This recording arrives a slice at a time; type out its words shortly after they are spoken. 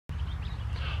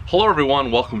Hello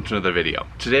everyone, welcome to another video.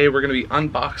 Today we're going to be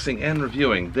unboxing and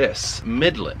reviewing this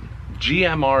Midland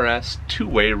GMRS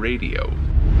two-way radio.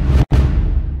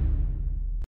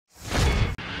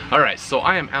 Alright, so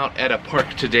I am out at a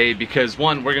park today because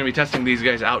one, we're going to be testing these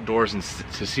guys outdoors and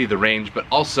to see the range, but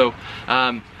also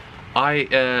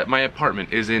my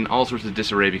apartment is in all sorts of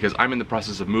disarray because I'm in the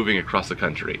process of moving across the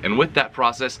country. And with that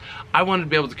process, I wanted to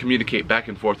be able to communicate back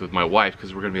and forth with my wife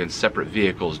because we're going to be in separate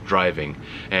vehicles driving.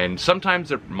 And sometimes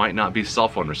there might not be cell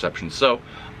phone reception. So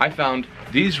I found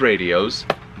these radios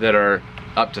that are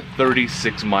up to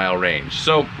 36-mile range.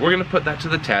 So we're going to put that to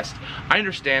the test. I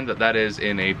understand that that is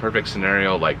in a perfect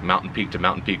scenario like mountain peak to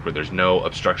mountain peak where there's no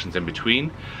obstructions in between,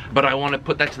 but I want to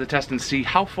put that to the test and see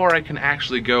how far I can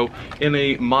actually go in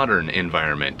a modern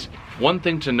environment. One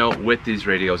thing to note with these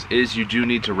radios is you do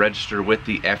need to register with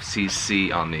the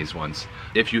FCC on these ones.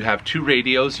 If you have two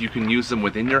radios, you can use them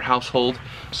within your household,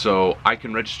 so I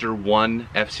can register one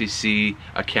FCC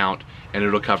account and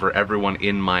it'll cover everyone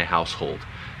in my household.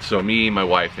 So me, my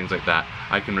wife, things like that,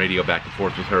 I can radio back and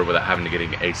forth with her without having to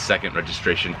get a second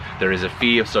registration. There is a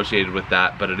fee associated with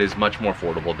that, but it is much more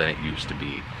affordable than it used to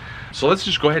be. So let's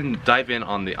just go ahead and dive in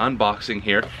on the unboxing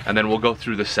here, and then we'll go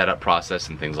through the setup process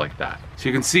and things like that. So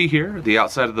you can see here the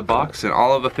outside of the box and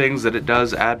all of the things that it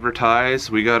does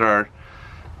advertise. We got our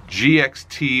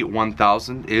GXT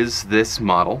 1000 is this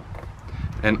model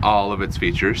and all of its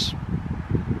features.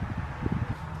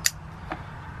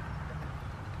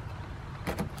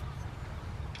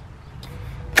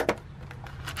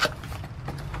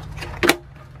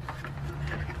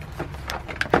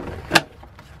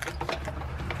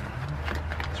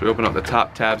 We open up the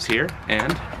top tabs here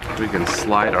and we can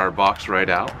slide our box right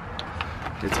out.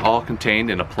 It's all contained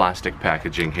in a plastic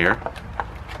packaging here.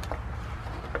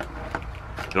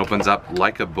 It opens up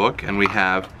like a book and we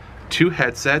have two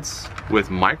headsets with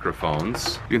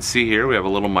microphones. You can see here we have a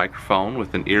little microphone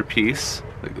with an earpiece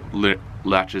that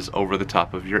latches over the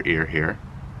top of your ear here.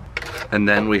 And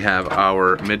then we have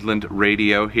our Midland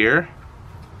radio here.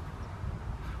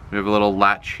 We have a little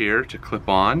latch here to clip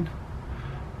on.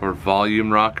 Our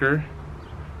volume rocker,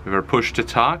 we have our push to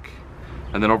talk,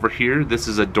 and then over here this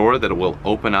is a door that will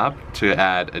open up to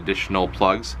add additional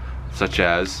plugs such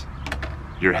as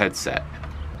your headset.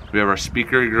 We have our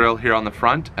speaker grill here on the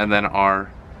front and then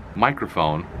our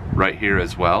microphone right here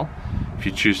as well if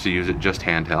you choose to use it just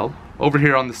handheld. Over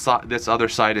here on this other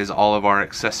side is all of our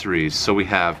accessories. So we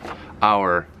have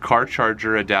our car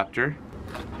charger adapter,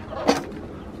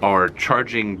 our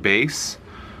charging base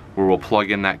where we'll plug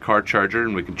in that car charger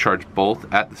and we can charge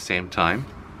both at the same time,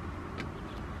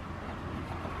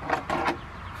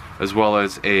 as well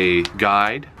as a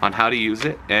guide on how to use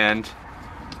it and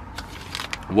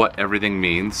what everything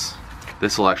means.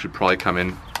 This will actually probably come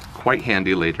in quite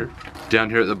handy later. Down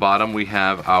here at the bottom we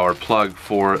have our plug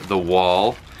for the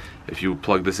wall. If you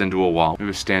plug this into a wall, we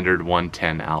have a standard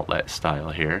 110 outlet style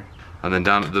here. And then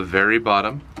down at the very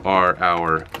bottom are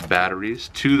our batteries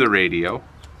to the radio.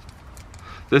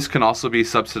 This can also be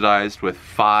subsidized with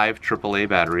 5 AAA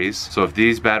batteries. So if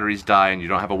these batteries die and you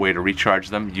don't have a way to recharge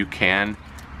them, you can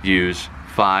use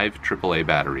 5 AAA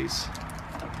batteries.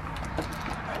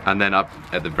 And then up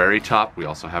at the very top, we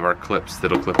also have our clips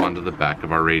that'll clip onto the back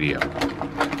of our radio.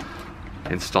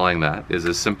 Installing that is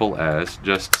as simple as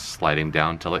just sliding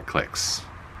down till it clicks.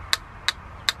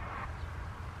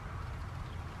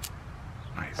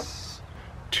 Nice.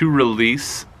 To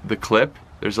release the clip,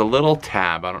 there's a little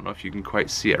tab, I don't know if you can quite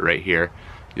see it right here.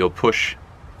 You'll push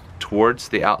towards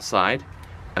the outside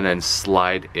and then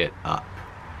slide it up.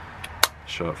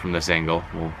 Show it from this angle.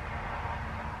 We'll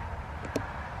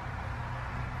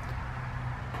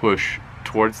push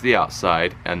towards the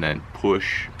outside and then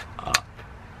push up.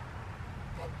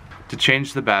 To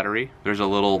change the battery, there's a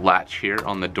little latch here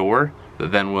on the door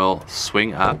that then will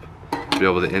swing up to be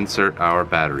able to insert our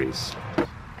batteries.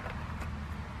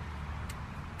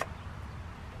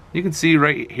 You can see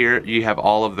right here you have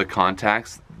all of the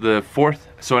contacts. The fourth,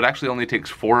 so it actually only takes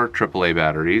 4 AAA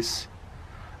batteries,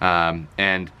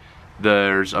 and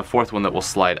there's a fourth one that will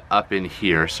slide up in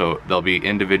here, so they'll be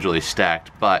individually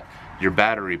stacked, but your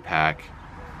battery pack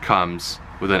comes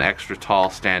with an extra tall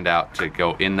standout to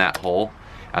go in that hole,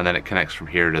 and then it connects from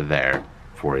here to there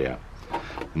for you.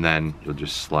 And then you'll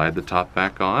just slide the top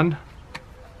back on,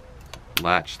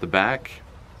 latch the back,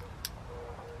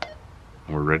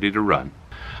 and we're ready to run.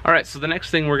 Alright, so the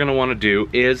next thing we're going to want to do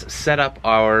is set up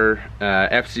our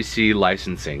FCC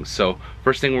licensing. So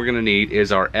first thing we're going to need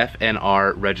is our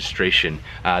FNR registration.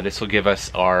 This will give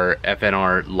us our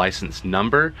FNR license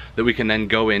number that we can then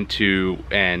go into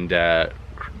and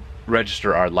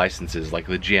register our licenses, like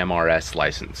the GMRS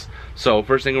license. So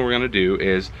first thing we're gonna do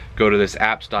is go to this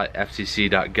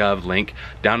apps.fcc.gov link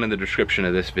down in the description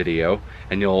of this video,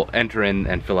 and you'll enter in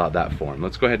and fill out that form.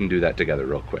 Let's go ahead and do that together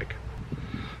real quick.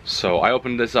 So I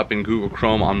opened this up in Google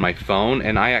Chrome on my phone,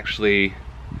 and I actually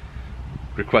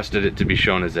requested it to be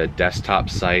shown as a desktop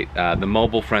site. The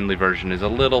mobile friendly version is a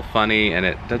little funny, and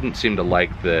it doesn't seem to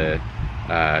like the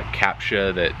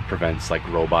CAPTCHA that prevents like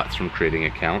robots from creating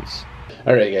accounts.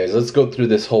 Alright guys, let's go through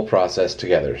this whole process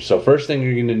together. So first thing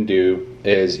you're going to do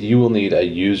is you will need a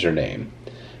username.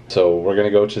 So we're going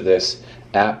to go to this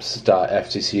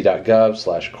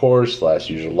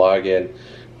apps.fcc.gov/course/user login,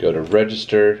 go to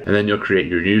register, and then you'll create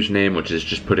your username, which is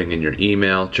just putting in your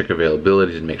email, check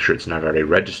availability to make sure it's not already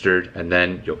registered, and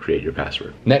then you'll create your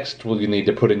password. Next, we'll need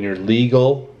to put in your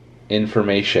legal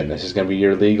information. This is going to be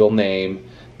your legal name,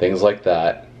 things like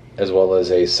that, as well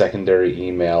as a secondary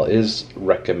email is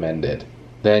recommended.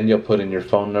 Then you'll put in your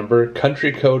phone number.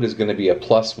 Country code is going to be a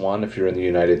 +1 if you're in the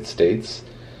United States.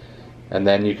 And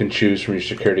then you can choose from your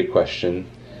security question.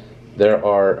 There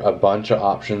are a bunch of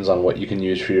options on what you can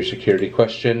use for your security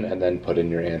question, and then put in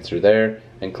your answer there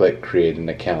and click create an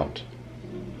account.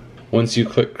 Once you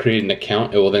click create an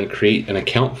account, it will then create an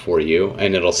account for you,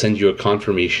 and it'll send you a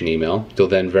confirmation email. You'll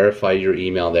then verify your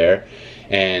email there,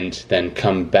 and then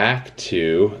come back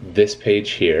to this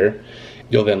page here.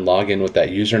 You'll then log in with that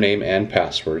username and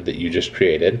password that you just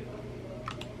created.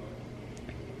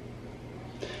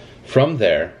 From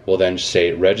there, we'll then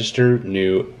say register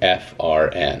new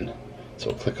FRN. So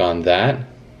we'll click on that,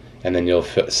 and then you'll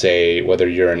say whether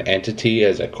you're an entity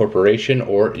as a corporation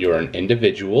or you're an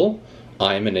individual.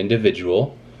 I'm an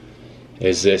individual.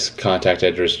 Is this contact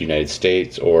address United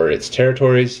States or its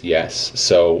territories? Yes.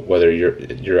 So whether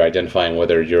you're identifying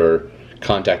whether your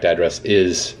contact address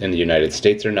is in the United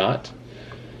States or not.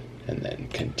 And then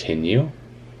continue.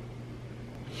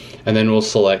 And then we'll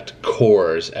select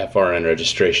CORS FRN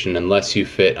registration unless you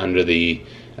fit under the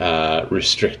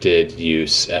restricted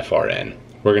use FRN.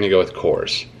 We're going to go with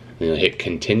CORS. And you'll hit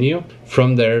continue.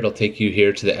 From there, it'll take you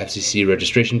here to the FCC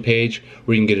registration page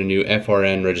where you can get a new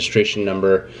FRN registration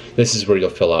number. This is where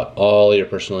you'll fill out all your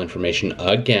personal information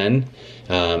again,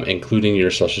 including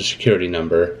your social security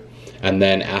number. And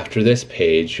then after this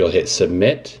page, you'll hit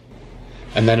submit.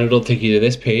 And then it'll take you to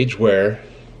this page where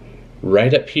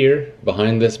right up here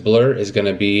behind this blur is going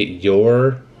to be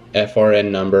your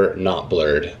FRN number not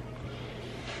blurred.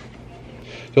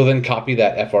 You'll then copy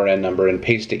that FRN number and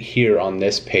paste it here on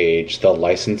this page, the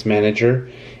license manager.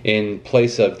 In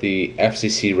place of the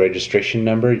FCC registration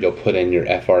number, you'll put in your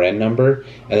FRN number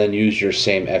and then use your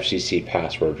same FCC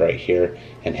password right here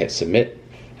and hit submit.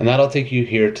 And that'll take you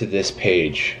here to this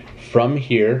page. From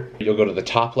here, you'll go to the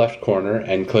top left corner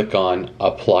and click on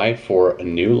apply for a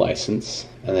new license.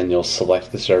 And then you'll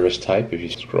select the service type. If you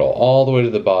scroll all the way to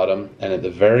the bottom, and at the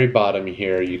very bottom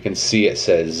here, you can see it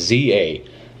says ZA.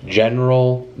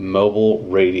 General Mobile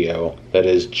Radio, that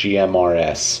is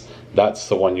GMRS. That's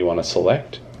the one you want to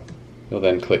select. You'll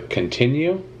then click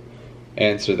continue,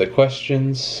 answer the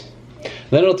questions,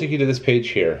 then it'll take you to this page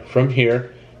here. From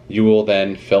here, you will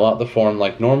then fill out the form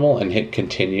like normal and hit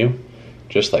continue.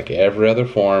 Just like every other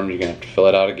form, you're going to have to fill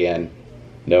it out again.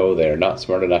 No, they're not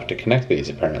smart enough to connect these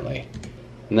apparently.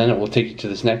 And then it will take you to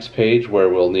this next page where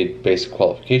we'll need basic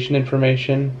qualification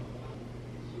information.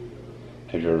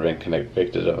 Have you ever been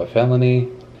convicted of a felony?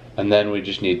 And then we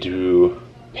just need to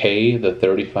pay the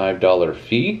 $35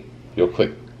 fee. You'll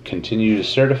click continue to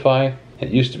certify. It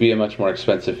used to be a much more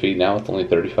expensive fee, now it's only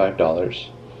 $35.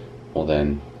 We'll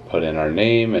then put in our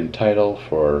name and title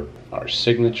for our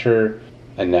signature,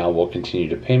 and now we'll continue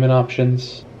to payment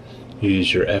options.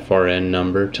 Use your FRN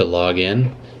number to log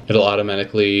in. It'll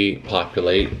automatically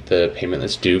populate the payment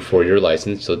that's due for your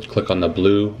license, so click on the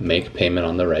blue make payment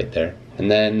on the right there. And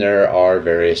then there are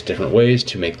various different ways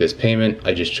to make this payment.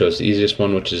 I just chose the easiest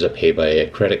one, which is a pay by a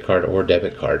credit card or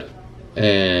debit card.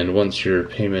 And once your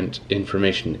payment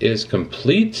information is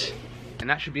complete, and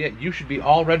that should be it. You should be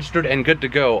all registered and good to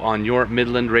go on your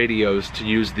Midland radios to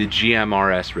use the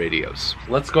GMRS radios.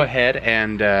 Let's go ahead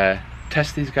and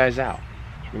test these guys out.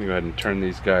 I'm gonna go ahead and turn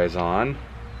these guys on.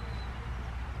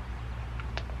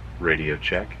 Radio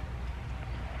check.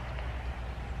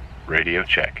 Radio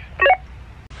check.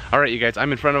 Alright you guys,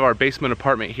 I'm in front of our basement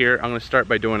apartment here. I'm gonna start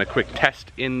by doing a quick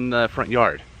test in the front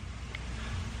yard.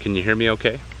 Can you hear me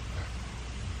okay?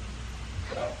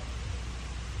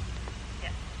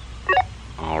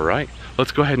 Alright,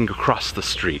 let's go ahead and go across the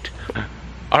street.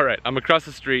 Alright, I'm across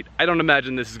the street. I don't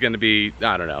imagine this is gonna be,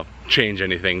 I don't know, change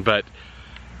anything, but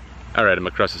alright, I'm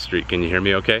across the street. Can you hear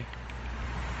me okay?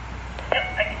 Yep,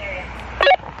 I can hear you.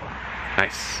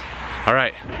 Nice. All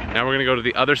right, now we're gonna go to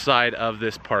the other side of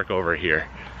this park over here.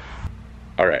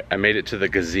 All right, I made it to the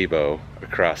gazebo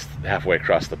halfway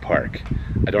across the park.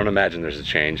 I don't imagine there's a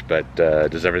change, but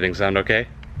does everything sound okay?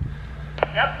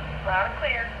 Yep, loud and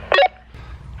clear.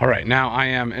 All right, now I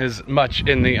am as much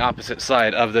in the opposite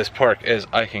side of this park as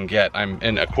I can get. I'm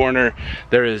in a corner.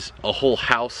 There is a whole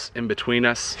house in between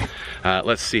us.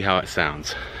 Let's see how it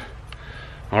sounds.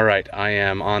 All right, I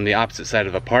am on the opposite side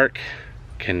of the park.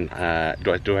 Do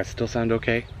I still sound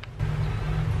okay?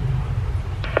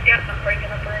 Yeah, not breaking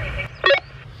up or anything.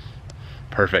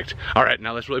 Perfect. All right,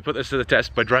 now let's really put this to the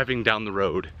test by driving down the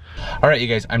road. All right, you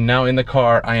guys, I'm now in the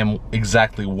car. I am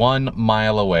exactly 1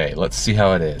 mile away. Let's see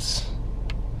how it is.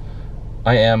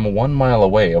 I am 1 mile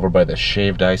away over by the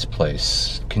shaved ice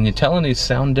place. Can you tell any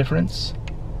sound difference?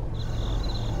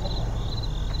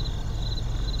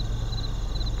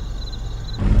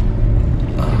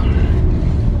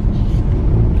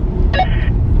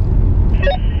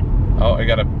 Oh, I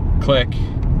got a click.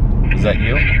 Is that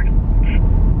you?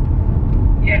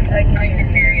 Yes, I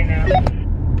can hear you now.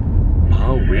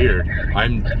 Oh, weird.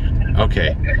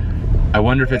 Okay. I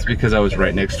wonder if it's because I was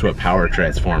right next to a power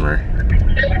transformer.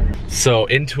 So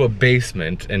into a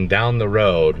basement and down the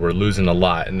road, we're losing a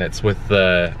lot, and that's with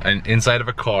an inside of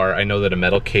a car. I know that a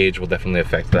metal cage will definitely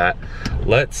affect that.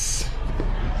 Let's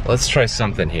try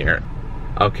something here.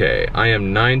 Okay, I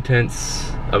am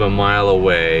 9/10 of a mile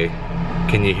away.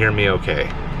 Can you hear me okay?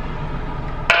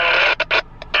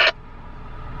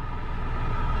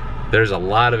 There's a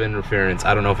lot of interference.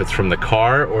 I don't know if it's from the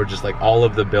car or just like all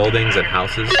of the buildings and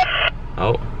houses.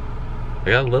 Oh, I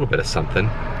got a little bit of something.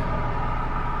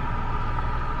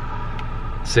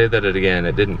 Say that again,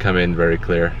 it didn't come in very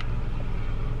clear.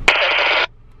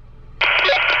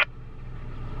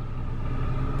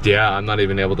 Yeah, I'm not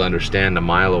even able to understand a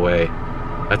mile away.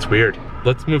 That's weird.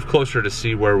 Let's move closer to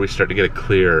see where we start to get a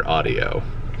clear audio.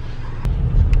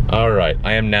 All right,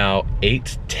 I am now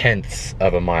 8/10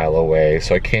 of a mile away,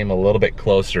 so I came a little bit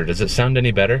closer. Does it sound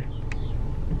any better?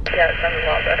 Yeah, it sounds a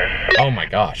lot better. Oh my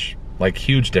gosh, like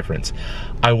huge difference.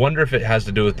 I wonder if it has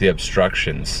to do with the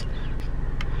obstructions.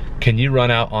 Can you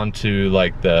run out onto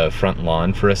like the front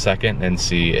lawn for a second and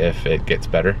see if it gets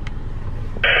better?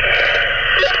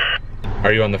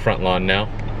 Are you on the front lawn now?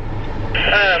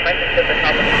 I think at the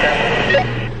top of the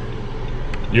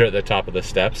steps. You're at the top of the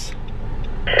steps?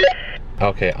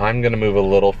 Okay, I'm gonna move a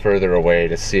little further away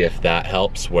to see if that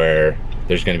helps, where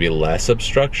there's gonna be less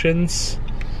obstructions.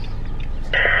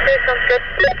 Okay, sounds good.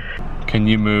 Can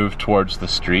you move towards the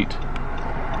street?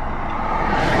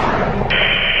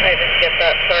 I didn't get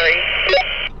that, sorry.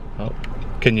 Oh.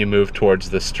 Can you move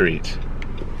towards the street?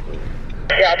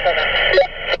 Yeah, I'll try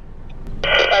that.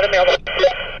 Out of mailbox.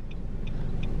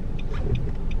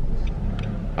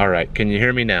 All right, can you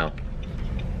hear me now?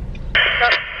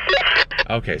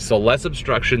 Okay, so less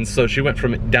obstructions. So she went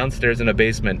from downstairs in a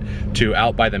basement to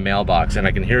out by the mailbox, and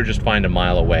I can hear her just fine a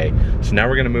mile away. So now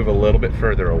we're gonna move a little bit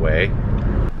further away.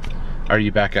 Are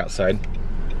you back outside?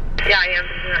 Yeah, I am.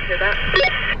 Did you not hear that?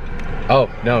 Oh,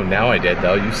 no, now I did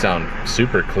though. You sound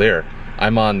super clear.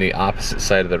 I'm on the opposite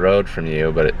side of the road from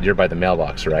you, but you're by the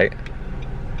mailbox, right?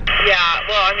 Yeah,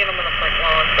 well, I mean, I'm on the front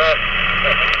lawn, but...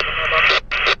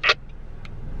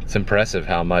 It's impressive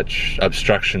how much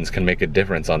obstructions can make a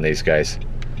difference on these guys.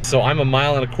 So I'm 1.25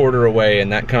 miles away,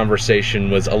 and that conversation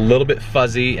was a little bit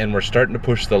fuzzy, and we're starting to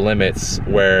push the limits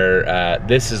where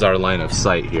this is our line of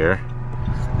sight here.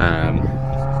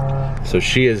 So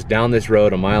she is down this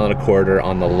road 1.25 miles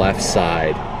on the left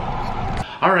side.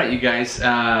 All right, you guys,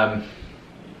 the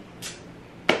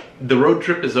road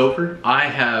trip is over.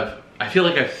 I feel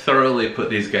like I've thoroughly put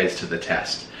these guys to the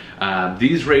test.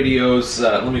 These radios,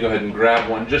 let me go ahead and grab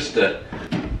one just to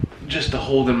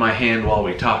hold in my hand while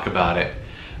we talk about it.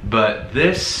 But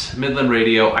this Midland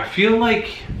radio, I feel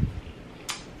like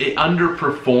it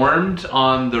underperformed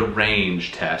on the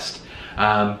range test.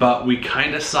 But we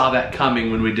kind of saw that coming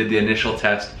when we did the initial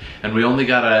test, and we only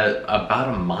got about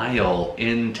a mile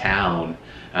in town,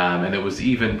 and it was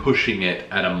even pushing it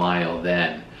at a mile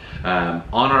then. On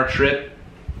our trip,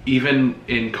 even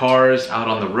in cars, out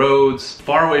on the roads,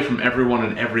 far away from everyone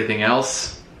and everything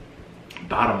else,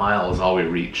 about a mile is all we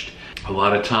reached. A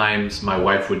lot of times my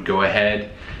wife would go ahead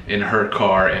in her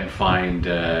car and find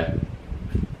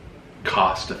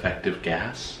cost-effective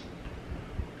gas.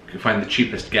 You can find the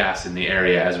cheapest gas in the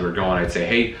area as we're going. I'd say,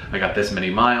 hey, I got this many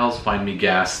miles, find me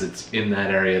gas that's in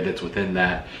that area, that's within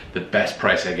that, the best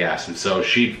price of gas. And so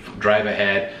she'd drive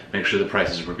ahead, make sure the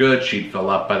prices were good, she'd fill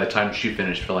up. By the time she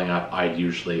finished filling up, I'd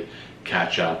usually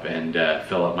catch up and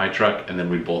fill up my truck, and then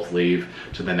we'd both leave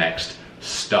to the next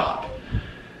stop.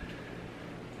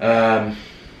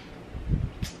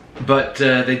 But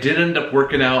they did end up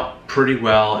working out pretty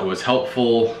well. It was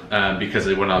helpful because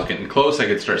when I was getting close, I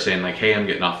could start saying like, hey, I'm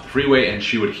getting off the freeway, and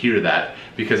she would hear that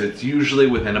because it's usually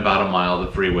within about a mile of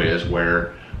the freeway is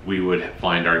where we would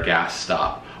find our gas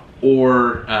stop.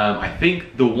 Or I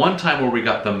think the one time where we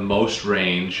got the most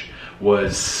range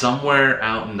was somewhere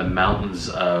out in the mountains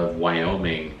of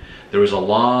Wyoming. There was a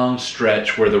long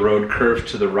stretch where the road curved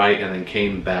to the right and then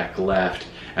came back left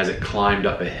as it climbed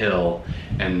up a hill.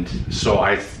 And so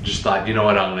I just thought, you know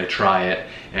what, I'm gonna try it.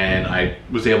 And I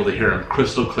was able to hear them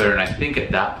crystal clear. And I think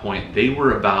at that point they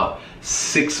were about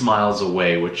 6 miles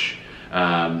away, which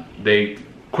they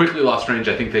quickly lost range.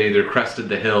 I think they either crested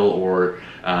the hill or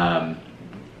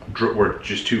were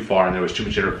just too far, and there was too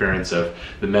much interference of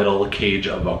the metal cage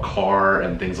of a car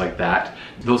and things like that.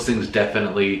 Those things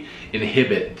definitely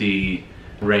inhibit the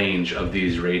range of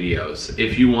these radios.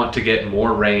 If you want to get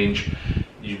more range,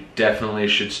 you definitely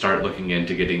should start looking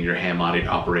into getting your ham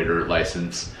operator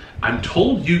license. I'm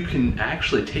told you can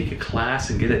actually take a class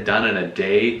and get it done in a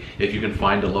day if you can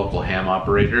find a local ham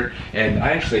operator. And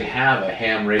I actually have a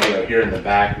ham radio here in the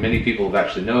back. Many people have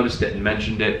actually noticed it and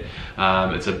mentioned it.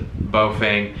 It's a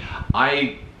Baofeng.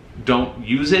 I don't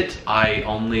use it, I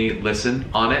only listen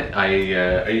on it.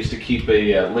 I used to keep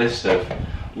a list of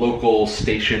local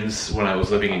stations when I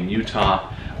was living in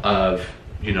Utah of,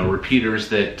 you know, repeaters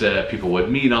that people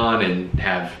would meet on and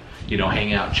have, you know,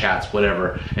 hangout chats,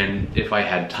 whatever. And if I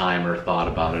had time or thought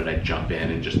about it, I'd jump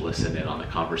in and just listen in on the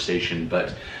conversation.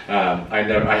 But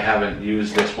I haven't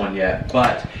used this one yet.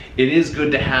 But it is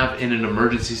good to have in an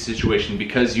emergency situation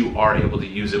because you are able to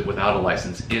use it without a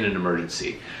license in an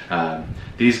emergency.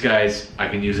 These guys, I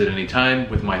can use it anytime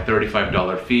with my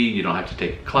 $35 fee. You don't have to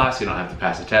take a class, you don't have to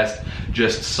pass a test.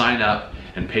 Just sign up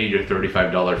and pay your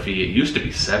 $35 fee. It used to be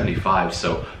 $75,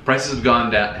 so prices have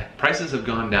gone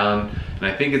down, and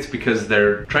I think it's because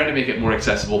they're trying to make it more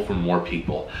accessible for more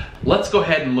people. Let's go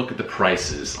ahead and look at the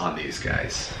prices on these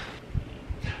guys.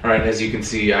 All right, as you can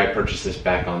see, I purchased this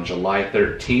back on July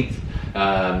 13th,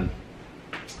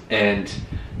 and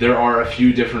there are a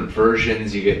few different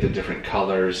versions. You get the different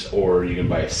colors, or you can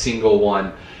buy a single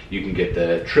one. You can get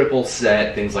the triple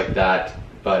set, things like that,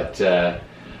 but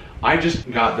I just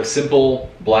got the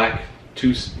simple black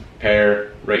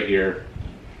 2-pair right here.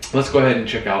 Let's go ahead and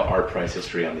check out our price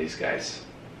history on these guys.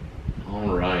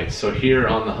 Alright, so here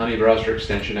on the Honey browser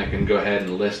extension, I can go ahead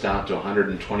and list out to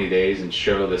 120 days and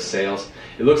show the sales.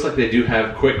 It looks like they do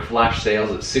have quick flash sales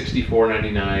at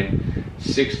 $64.99,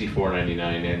 $64.99,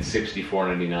 and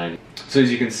 $64.99. So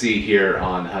as you can see here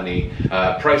on Honey,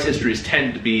 price histories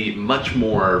tend to be much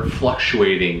more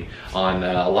fluctuating on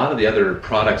a lot of the other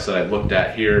products that I've looked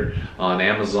at here on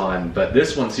Amazon, but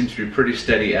this one seems to be pretty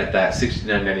steady at that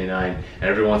 $69.99, and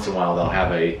every once in a while they'll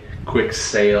have a quick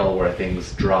sale where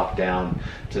things drop down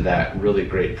to that really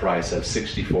great price of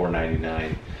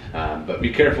 $64.99. But be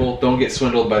careful, don't get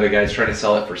swindled by the guys trying to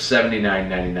sell it for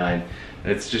 $79.99.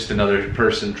 It's just another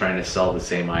person trying to sell the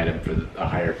same item for a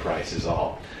higher price is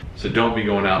all. So don't be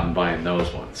going out and buying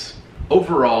those ones.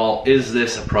 Overall, is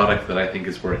this a product that I think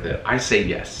is worth it? I say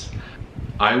yes.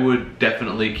 I would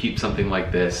definitely keep something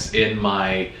like this in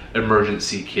my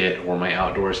emergency kit or my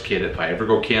outdoors kit. If I ever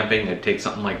go camping, I'd take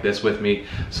something like this with me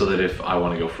so that if I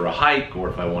want to go for a hike or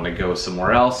if I want to go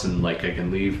somewhere else and like I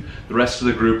can leave the rest of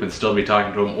the group and still be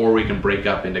talking to them, or we can break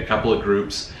up into a couple of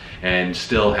groups and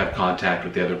still have contact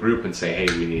with the other group and say, hey,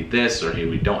 we need this, or hey,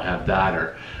 we don't have that,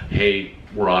 or hey,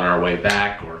 we're on our way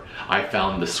back, or I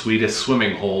found the sweetest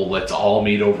swimming hole, let's all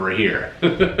meet over here.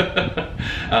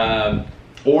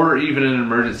 Or even in an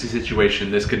emergency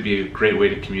situation, this could be a great way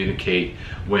to communicate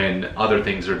when other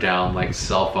things are down, like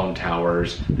cell phone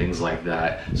towers, things like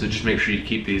that. So just make sure you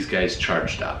keep these guys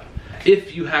charged up.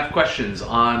 If you have questions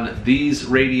on these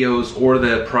radios or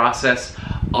the process,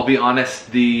 I'll be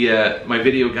honest, my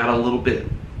video got a little bit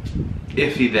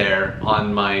iffy there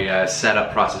on my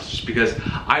setup process just because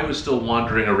I was still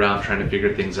wandering around trying to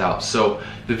figure things out. So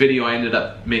the video I ended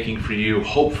up making for you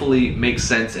hopefully makes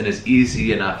sense and is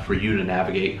easy enough for you to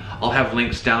navigate. I'll have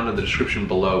links down in the description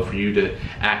below for you to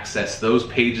access those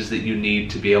pages that you need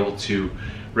to be able to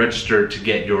register to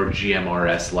get your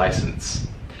GMRS license.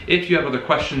 If you have other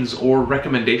questions or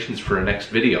recommendations for a next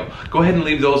video, go ahead and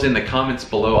leave those in the comments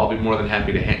below. I'll be more than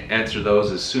happy to answer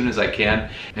those as soon as I can.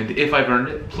 And if I've earned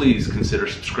it, please consider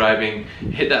subscribing.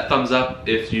 Hit that thumbs up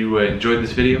if you enjoyed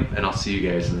this video, and I'll see you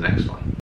guys in the next one.